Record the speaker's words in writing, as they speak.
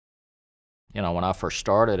When I first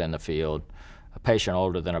started in the field, a patient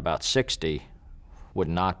older than about 60 would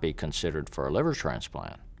not be considered for a liver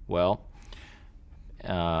transplant. Well,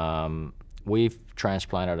 we've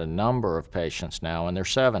transplanted a number of patients now in their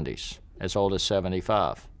 70s, as old as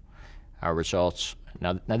 75. Our results,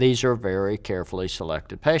 now these are very carefully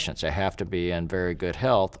selected patients. They have to be in very good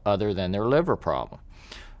health other than their liver problem.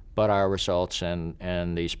 But our results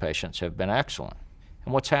in these patients have been excellent.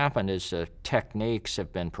 And what's happened is the techniques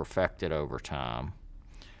have been perfected over time.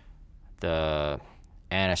 The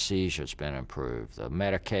anesthesia's been improved. The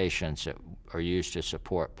medications that are used to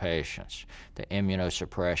support patients, the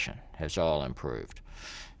immunosuppression has all improved.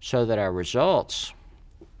 So that our results,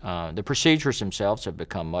 the procedures themselves have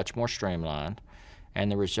become much more streamlined,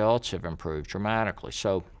 and the results have improved dramatically.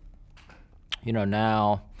 So,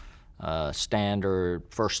 now standard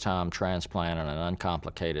first-time transplant in an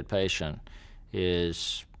uncomplicated patient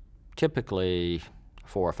is typically a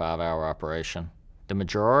 4 or 5 hour operation. The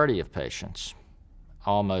majority of patients,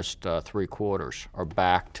 almost 3/4, are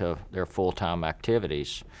back to their full-time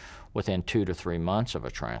activities within 2 to 3 months of a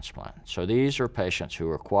transplant. So these are patients who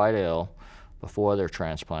are quite ill before their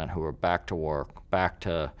transplant, who are back to work, back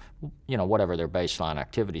to whatever their baseline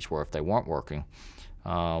activities were if they weren't working,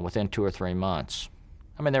 within 2 or 3 months.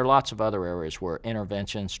 I mean, there are lots of other areas where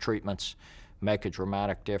interventions, treatments make a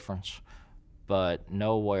dramatic difference, but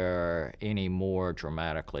nowhere any more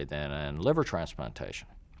dramatically than in liver transplantation.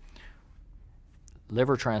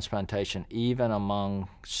 Liver transplantation, even among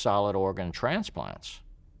solid organ transplants,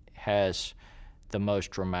 has the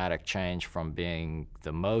most dramatic change from being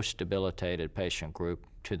the most debilitated patient group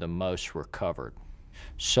to the most recovered.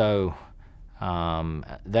 So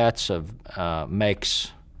that's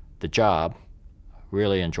makes the job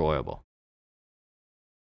really enjoyable.